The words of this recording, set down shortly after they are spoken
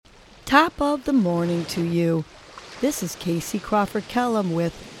Top of the morning to you. This is Casey Crawford Kellum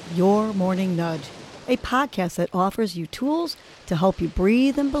with Your Morning Nudge, a podcast that offers you tools to help you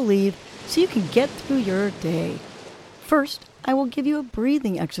breathe and believe so you can get through your day. First, I will give you a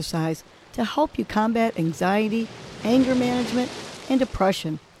breathing exercise to help you combat anxiety, anger management, and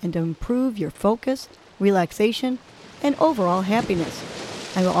depression, and to improve your focus, relaxation, and overall happiness.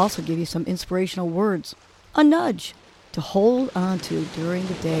 I will also give you some inspirational words, a nudge, to hold on to during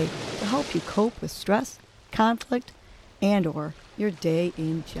the day to help you cope with stress, conflict, and or your day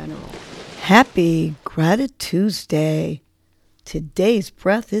in general. Happy Gratitude Tuesday. Today's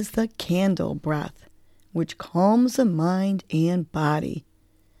breath is the candle breath, which calms the mind and body.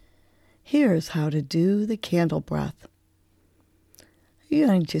 Here's how to do the candle breath. You're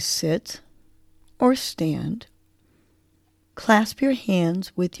going to sit or stand. Clasp your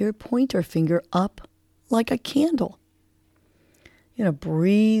hands with your pointer finger up like a candle. You're going to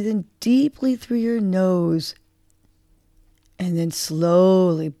breathe in deeply through your nose and then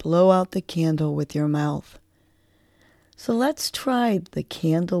slowly blow out the candle with your mouth. So let's try the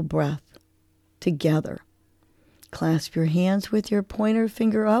candle breath together. Clasp your hands with your pointer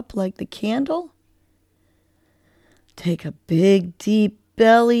finger up like the candle. Take a big, deep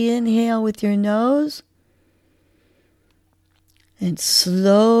belly inhale with your nose. And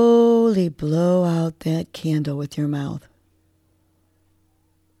slowly blow out that candle with your mouth.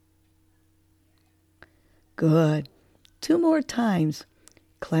 Good. 2 more times.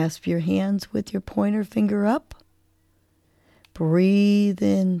 Clasp your hands with your pointer finger up. Breathe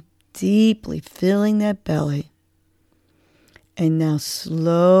in deeply, filling that belly. And now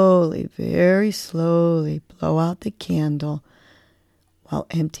slowly, very slowly, blow out the candle while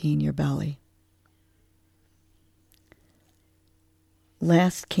emptying your belly.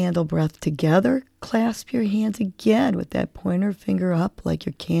 Last candle breath together. Clasp your hands again with that pointer finger up like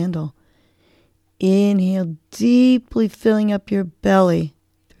your candle. Inhale deeply, filling up your belly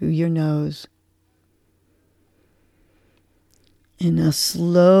through your nose. And now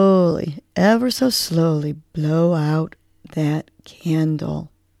slowly, ever so slowly, blow out that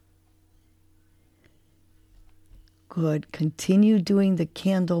candle. Good. Continue doing the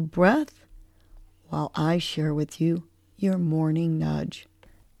candle breath while I share with you your morning nudge.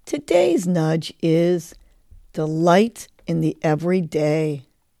 Today's nudge is delight in the everyday.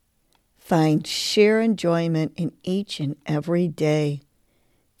 Find sheer enjoyment in each and every day.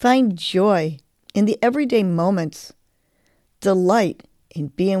 Find joy in the everyday moments. Delight in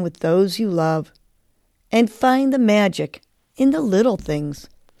being with those you love. And find the magic in the little things.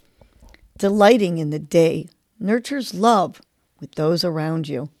 Delighting in the day nurtures love with those around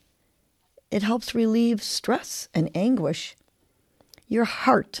you. It helps relieve stress and anguish. Your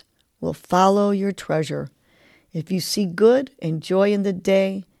heart will follow your treasure. If you see good and joy in the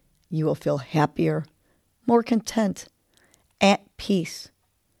day, you will feel happier, more content, at peace,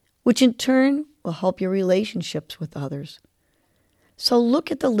 which in turn will help your relationships with others. So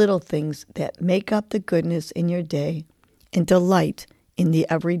look at the little things that make up the goodness in your day and delight in the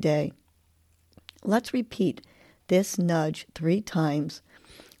everyday. Let's repeat this nudge 3 times.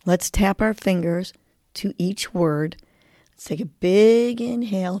 Let's tap our fingers to each word. Let's take a big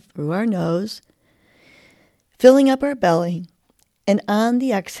inhale through our nose, filling up our belly. And on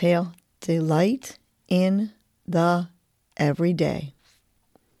the exhale, delight in the everyday.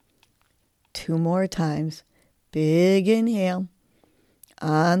 2 more times. Big inhale.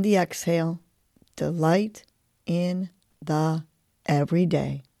 On the exhale, delight in the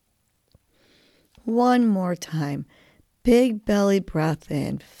everyday. 1 more time. Big belly breath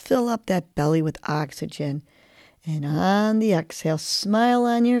in. Fill up that belly with oxygen. And on the exhale, smile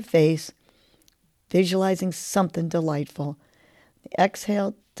on your face, visualizing something delightful.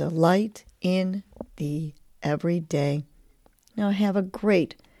 Exhale, delight in the everyday. Now have a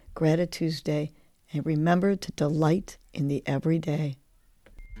great Gratitude Tuesday, and remember to delight in the everyday.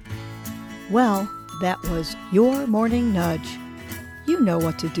 Well, that was your morning nudge. You know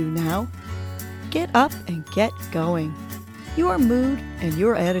what to do now. Get up and get going. Your mood and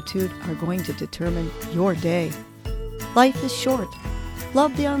your attitude are going to determine your day. Life is short.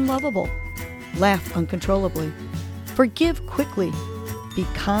 Love the unlovable. Laugh uncontrollably. Forgive quickly. Be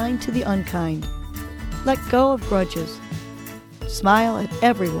kind to the unkind. Let go of grudges. Smile at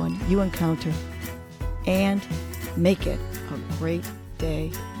everyone you encounter. And make it a great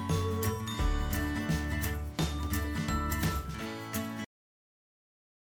day.